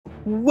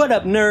What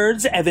up,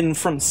 nerds? Evan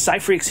from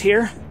SciFreaKs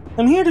here.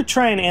 I'm here to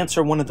try and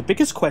answer one of the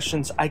biggest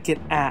questions I get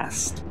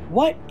asked.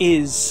 What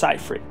is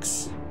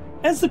SciFreaKs?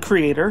 As the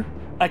creator,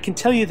 I can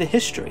tell you the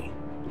history.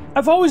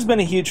 I've always been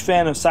a huge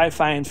fan of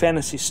sci-fi and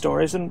fantasy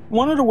stories and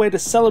wanted a way to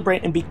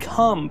celebrate and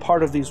become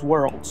part of these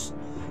worlds.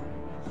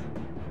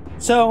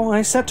 So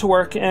I set to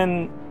work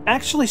and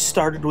actually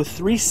started with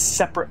 3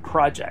 separate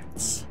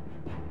projects.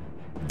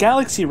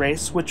 Galaxy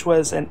Race, which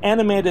was an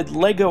animated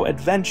LEGO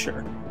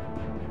adventure,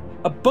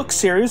 a book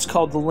series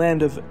called The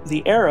Land of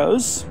the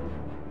Arrows,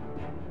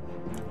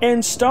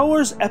 and Star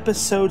Wars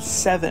Episode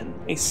 7,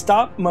 a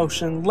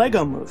stop-motion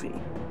LEGO movie.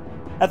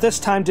 At this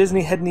time,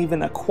 Disney hadn't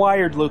even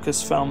acquired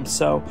Lucasfilm,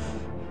 so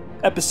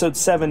Episode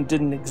 7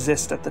 didn't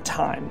exist at the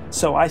time.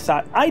 So I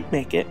thought I'd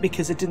make it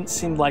because it didn't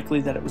seem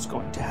likely that it was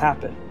going to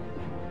happen.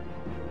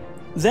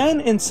 Then,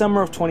 in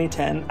summer of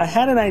 2010, I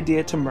had an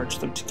idea to merge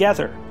them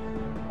together.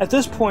 At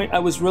this point, I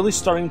was really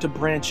starting to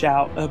branch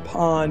out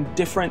upon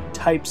different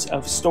types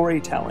of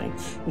storytelling,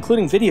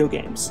 including video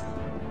games.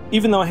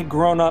 Even though I had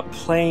grown up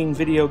playing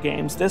video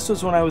games, this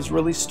was when I was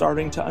really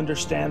starting to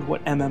understand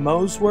what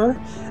MMOs were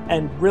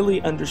and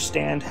really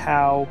understand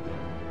how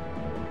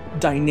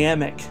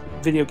dynamic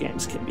video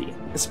games can be,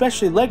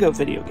 especially LEGO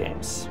video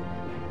games.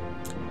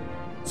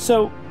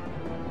 So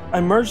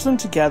I merged them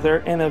together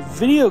in a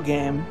video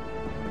game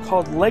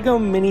called LEGO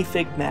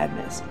Minifig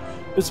Madness.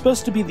 It was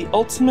supposed to be the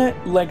ultimate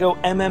LEGO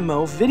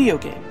MMO video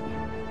game.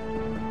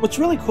 What's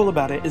really cool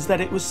about it is that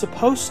it was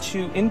supposed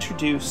to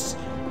introduce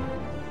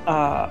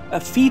a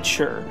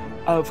feature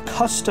of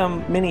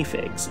custom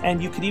minifigs,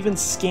 and you could even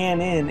scan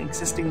in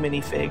existing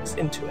minifigs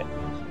into it.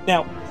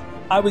 Now,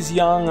 I was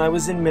young, I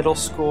was in middle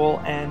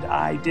school, and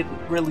I didn't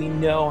really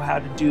know how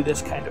to do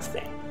this kind of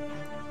thing.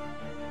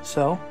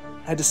 So,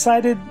 I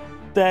decided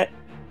that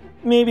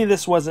maybe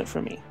this wasn't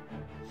for me.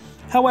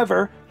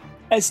 However,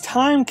 as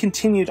time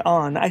continued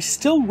on, I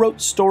still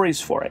wrote stories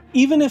for it.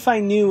 Even if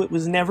I knew it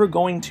was never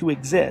going to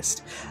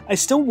exist, I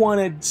still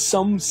wanted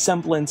some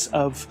semblance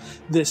of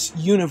this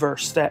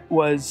universe that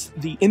was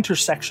the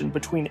intersection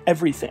between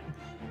everything.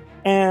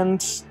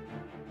 And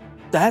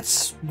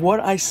that's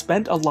what I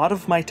spent a lot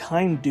of my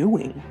time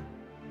doing.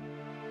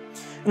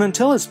 And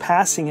until his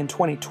passing in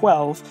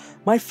 2012,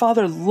 my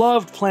father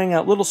loved playing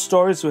out little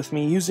stories with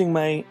me using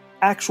my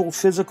actual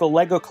physical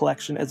LEGO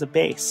collection as a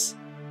base.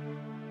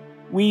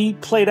 We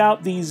played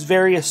out these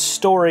various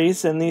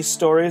stories, and these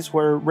stories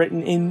were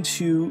written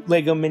into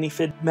LEGO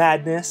Minifig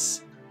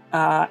Madness,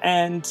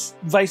 and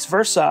vice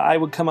versa. I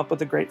would come up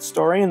with a great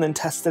story and then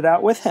test it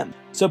out with him.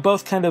 So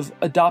both kind of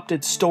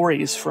adopted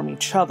stories from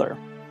each other.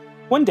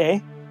 One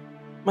day,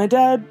 my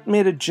dad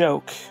made a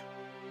joke.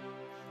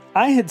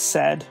 I had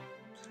said,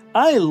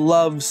 "I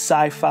love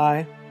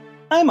sci-fi.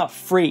 I'm a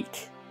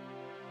freak."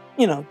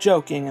 You know,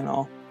 joking and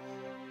all.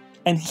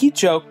 And he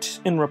joked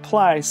in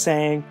reply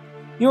saying,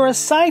 "You're a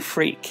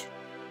SciFreak."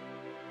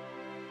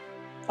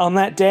 On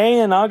that day,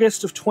 in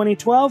August of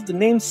 2012, the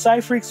name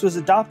SciFreaKs was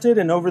adopted,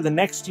 and over the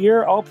next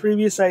year, all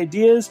previous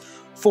ideas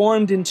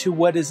formed into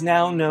what is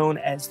now known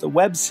as the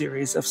web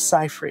series of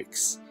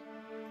SciFreaKs.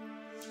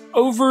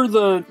 Over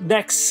the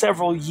next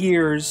several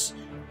years,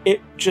 it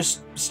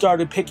just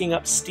started picking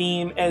up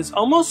steam as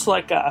almost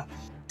like a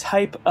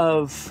type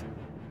of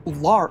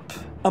LARP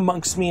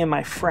amongst me and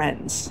my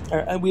friends.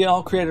 We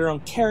all created our own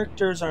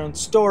characters, our own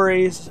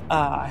stories.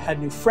 I had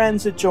new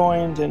friends that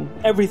joined and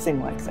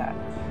everything like that.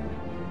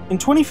 In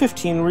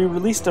 2015, we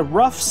released a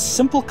rough,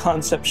 simple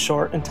concept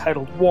short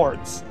entitled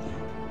Wards.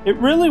 It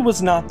really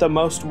was not the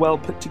most well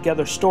put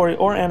together story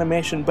or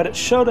animation, but it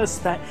showed us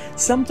that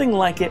something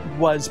like it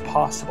was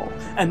possible.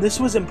 And this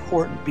was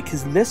important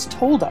because this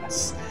told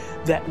us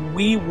that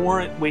we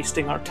weren't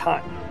wasting our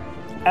time.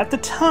 At the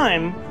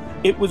time,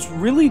 it was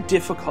really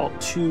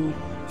difficult to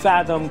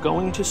fathom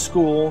going to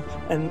school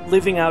and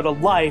living out a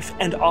life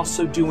and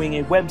also doing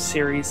a web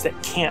series that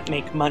can't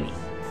make money.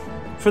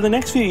 For the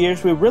next few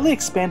years, we really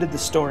expanded the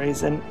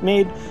stories and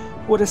made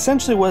what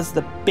essentially was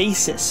the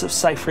basis of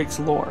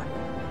SciFreaKs lore.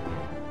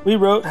 We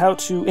wrote how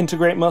to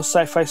integrate most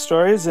sci-fi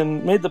stories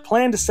and made the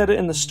plan to set it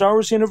in the Star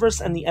Wars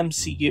universe and the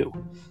MCU.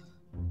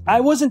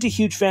 I wasn't a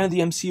huge fan of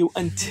the MCU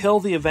until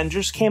the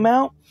Avengers came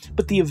out,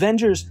 but the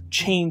Avengers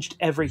changed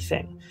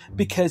everything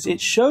because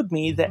it showed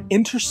me that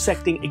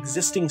intersecting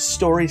existing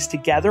stories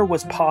together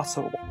was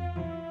possible.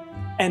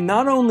 And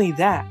not only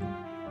that,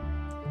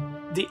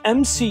 the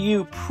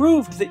MCU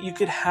proved that you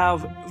could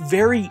have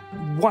very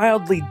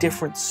wildly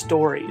different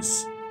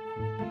stories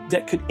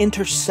that could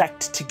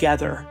intersect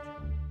together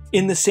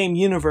in the same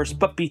universe,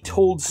 but be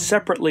told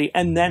separately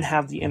and then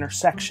have the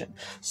intersection.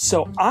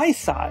 So I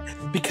thought,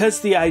 because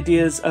the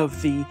ideas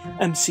of the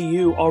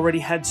MCU already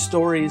had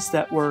stories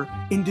that were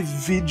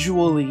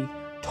individually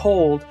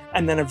told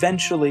and then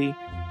eventually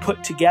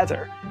put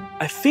together,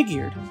 I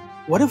figured,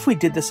 what if we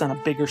did this on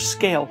a bigger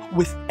scale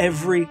with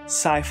every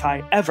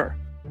sci-fi ever?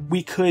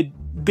 We could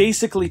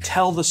basically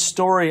tell the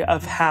story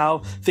of how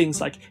things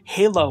like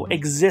Halo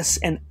exists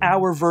in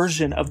our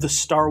version of the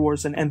Star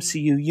Wars and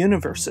MCU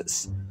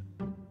universes.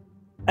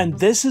 And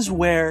this is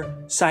where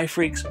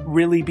SciFreaKs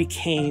really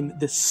became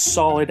this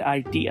solid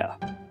idea.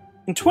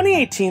 In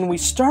 2018, we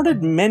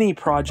started many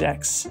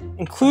projects,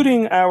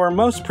 including our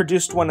most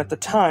produced one at the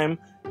time,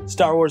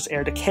 Star Wars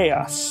Heir to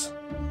Chaos.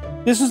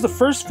 This was the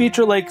first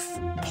feature-length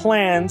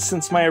planned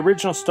since my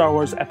original Star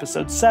Wars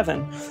Episode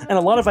 7, and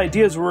a lot of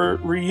ideas were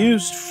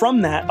reused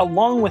from that,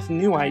 along with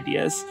new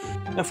ideas,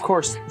 of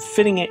course,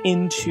 fitting it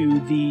into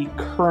the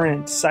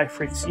current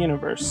SciFreaKs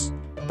universe.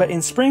 But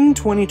in spring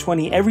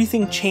 2020,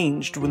 everything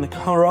changed when the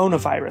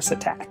coronavirus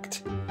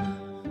attacked.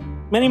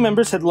 Many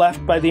members had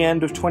left by the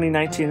end of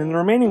 2019, and the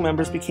remaining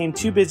members became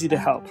too busy to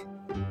help.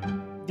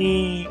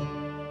 The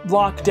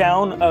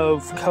lockdown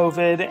of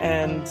COVID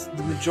and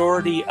the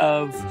majority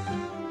of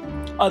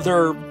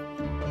other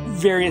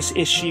various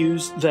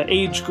issues, the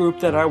age group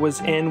that I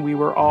was in, we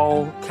were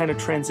all kind of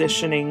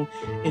transitioning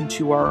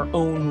into our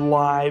own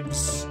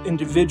lives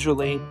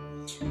individually.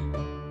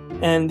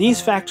 And these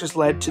factors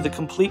led to the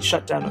complete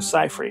shutdown of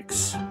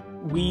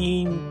SciFreaKs.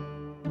 We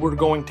were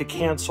going to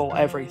cancel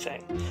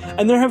everything.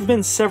 And there have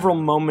been several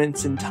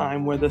moments in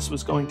time where this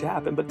was going to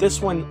happen, but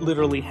this one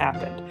literally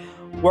happened.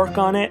 Work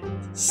on it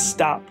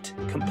stopped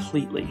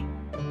completely.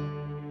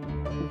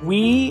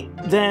 We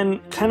then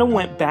kind of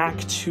went back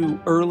to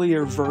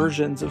earlier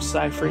versions of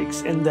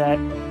SciFreaKs in that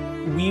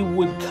we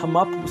would come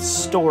up with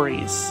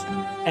stories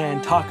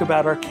and talk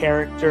about our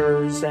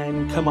characters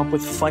and come up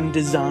with fun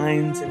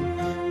designs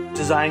and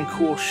design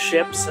cool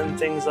ships and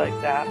things like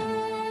that.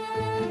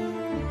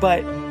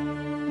 But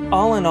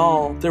all in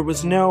all, there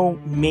was no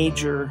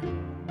major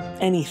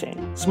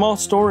anything. Small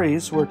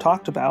stories were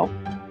talked about,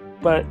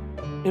 but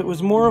it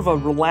was more of a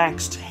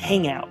relaxed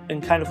hangout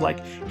and kind of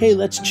like, hey,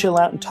 let's chill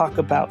out and talk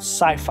about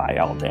sci-fi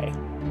all day.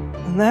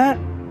 And that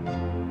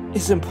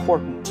is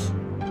important,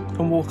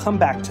 and we'll come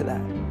back to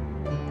that.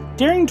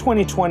 During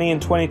 2020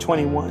 and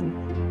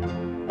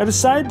 2021, I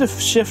decided to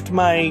shift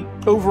my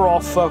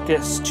overall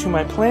focus to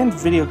my planned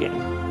video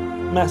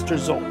game, Master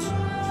Zolt.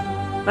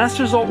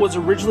 Master Zolt was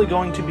originally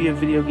going to be a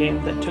video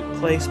game that took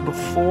place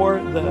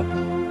before the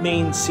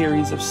main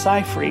series of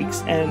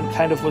SciFreaKs and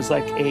kind of was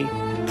like a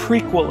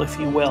prequel, if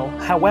you will.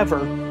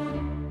 However,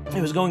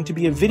 it was going to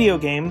be a video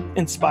game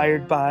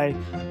inspired by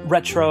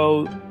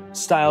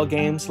retro-style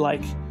games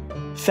like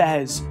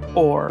Fez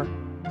or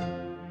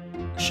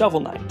Shovel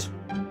Knight.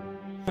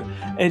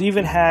 It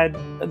even had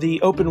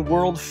the open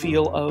world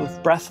feel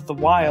of Breath of the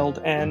Wild,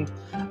 and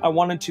I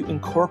wanted to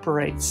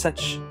incorporate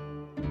such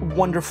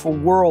wonderful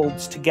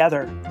worlds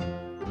together.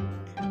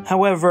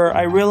 However,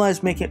 I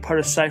realized making it part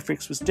of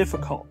SciFreaKs was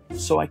difficult,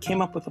 so I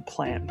came up with a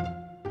plan.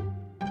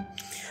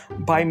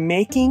 By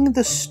making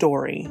the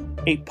story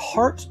a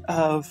part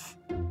of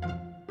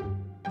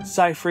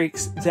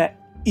SciFreaKs that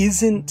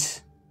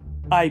isn't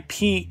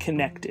IP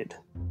connected,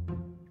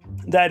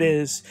 that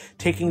is,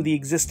 taking the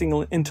existing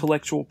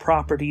intellectual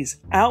properties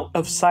out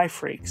of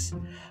SciFreaKs,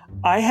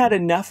 I had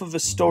enough of a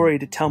story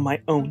to tell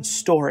my own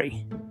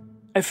story.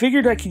 I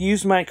figured I could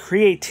use my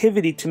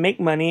creativity to make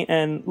money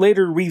and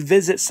later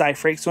revisit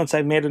SciFreaKs once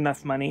I made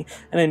enough money,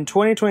 and in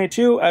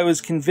 2022 I was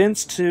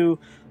convinced to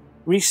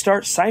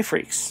restart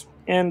SciFreaKs.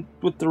 And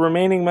with the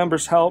remaining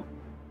members' help,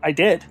 I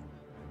did.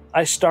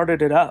 I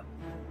started it up.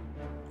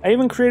 I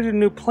even created a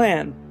new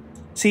plan.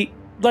 See,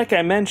 like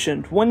I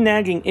mentioned, one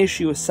nagging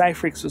issue with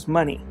SciFreaKs was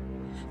money.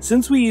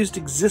 Since we used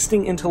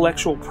existing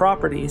intellectual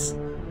properties,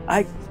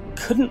 I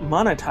couldn't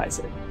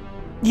monetize it.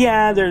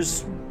 Yeah,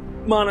 there's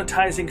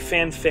monetizing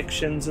fan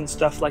fictions and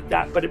stuff like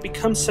that, but it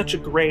becomes such a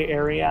gray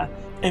area,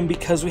 and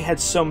because we had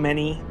so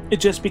many, it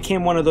just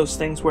became one of those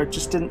things where it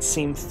just didn't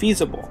seem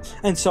feasible.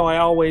 And so I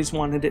always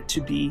wanted it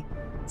to be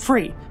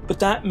free, but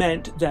that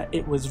meant that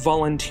it was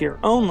volunteer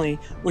only,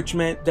 which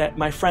meant that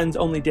my friends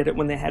only did it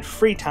when they had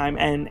free time,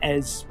 and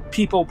as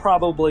people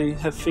probably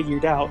have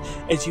figured out,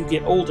 as you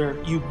get older,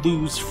 you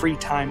lose free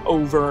time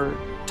over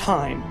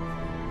time,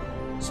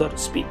 so to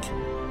speak.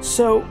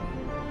 So,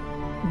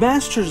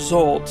 Master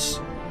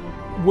Zolt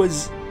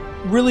was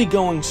really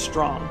going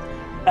strong,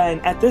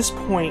 and at this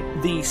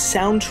point, the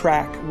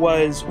soundtrack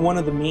was one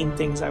of the main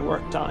things I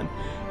worked on,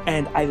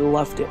 and I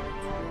loved it.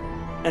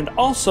 And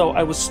also,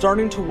 I was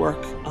starting to work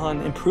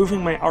on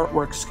improving my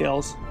artwork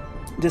skills,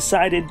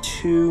 decided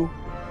to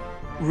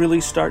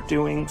really start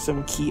doing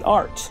some key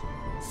art.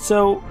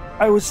 So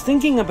I was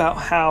thinking about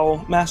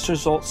how Master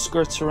Zolt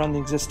skirts around the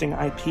existing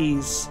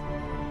IPs,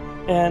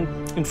 and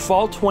in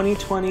fall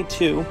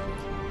 2022,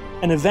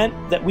 an event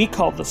that we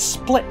call the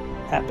Split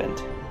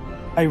happened.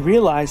 I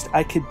realized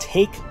I could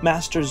take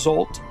Master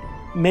Zolt,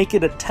 make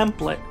it a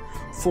template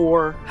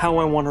for how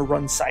I want to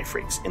run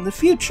SciFreaKs in the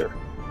future.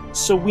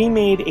 So we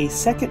made a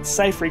second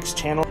SciFreaKs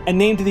channel and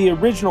named the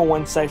original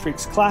one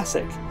SciFreaKs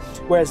Classic,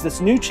 whereas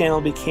this new channel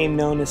became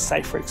known as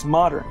SciFreaKs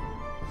Modern.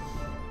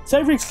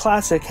 SciFreaKs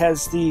Classic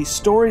has the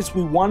stories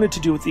we wanted to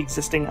do with the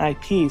existing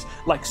IPs,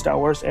 like Star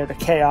Wars Heir to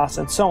Chaos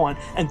and so on,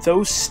 and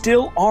those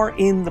still are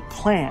in the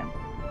plan.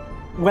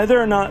 Whether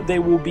or not they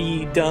will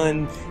be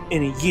done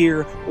in a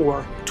year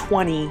or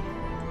 20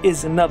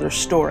 is another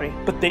story,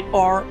 but they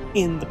are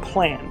in the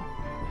plan.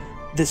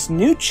 This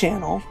new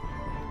channel,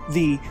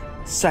 the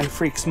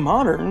SciFreaKs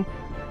Modern,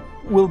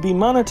 will be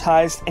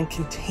monetized and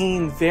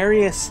contain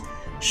various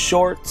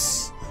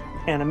shorts,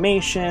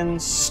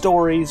 animations,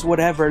 stories,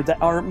 whatever,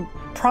 that are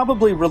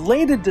probably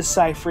related to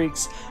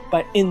SciFreaKs,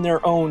 but in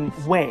their own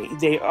way.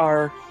 They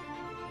are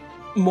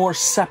more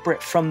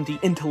separate from the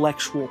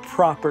intellectual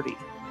property.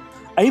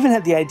 I even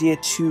had the idea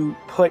to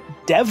put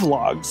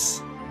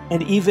devlogs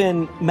and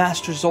even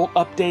Master Zolt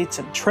updates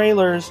and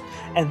trailers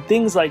and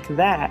things like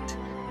that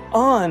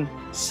on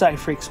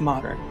SciFreaKs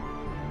Modern.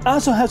 I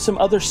also have some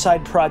other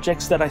side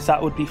projects that I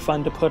thought would be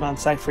fun to put on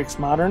SciFreaKs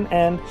Modern,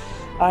 and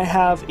I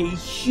have a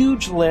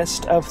huge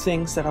list of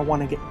things that I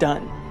want to get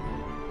done.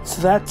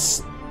 So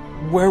that's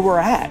where we're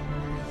at.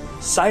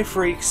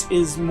 SciFreaKs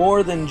is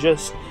more than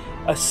just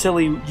a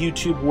silly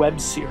YouTube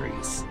web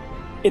series.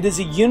 It is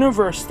a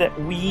universe that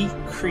we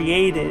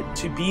created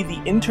to be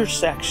the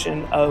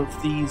intersection of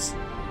these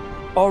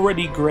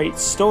already great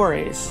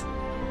stories,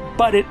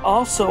 but it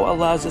also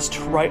allows us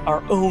to write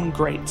our own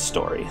great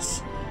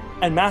stories.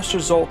 And Master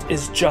Zolt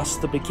is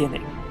just the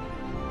beginning.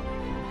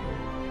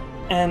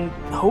 And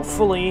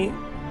hopefully,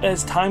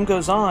 as time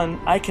goes on,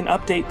 I can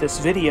update this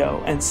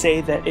video and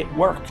say that it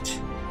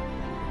worked.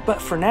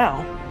 But for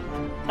now,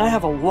 I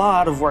have a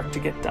lot of work to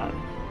get done.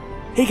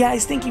 Hey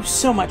guys, thank you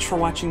so much for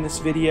watching this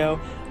video.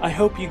 I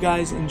hope you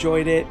guys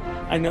enjoyed it.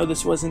 I know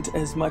this wasn't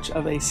as much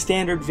of a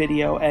standard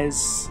video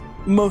as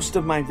most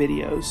of my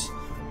videos,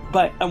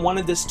 but I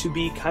wanted this to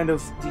be kind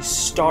of the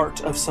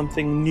start of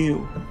something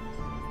new.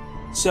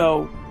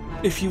 So,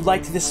 if you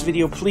liked this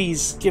video,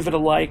 please give it a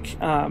like.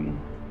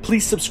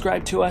 Please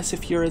subscribe to us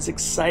if you're as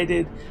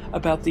excited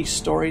about these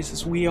stories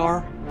as we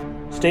are.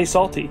 Stay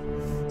salty,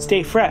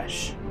 stay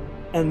fresh,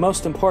 and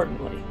most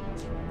importantly,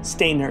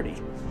 stay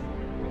nerdy.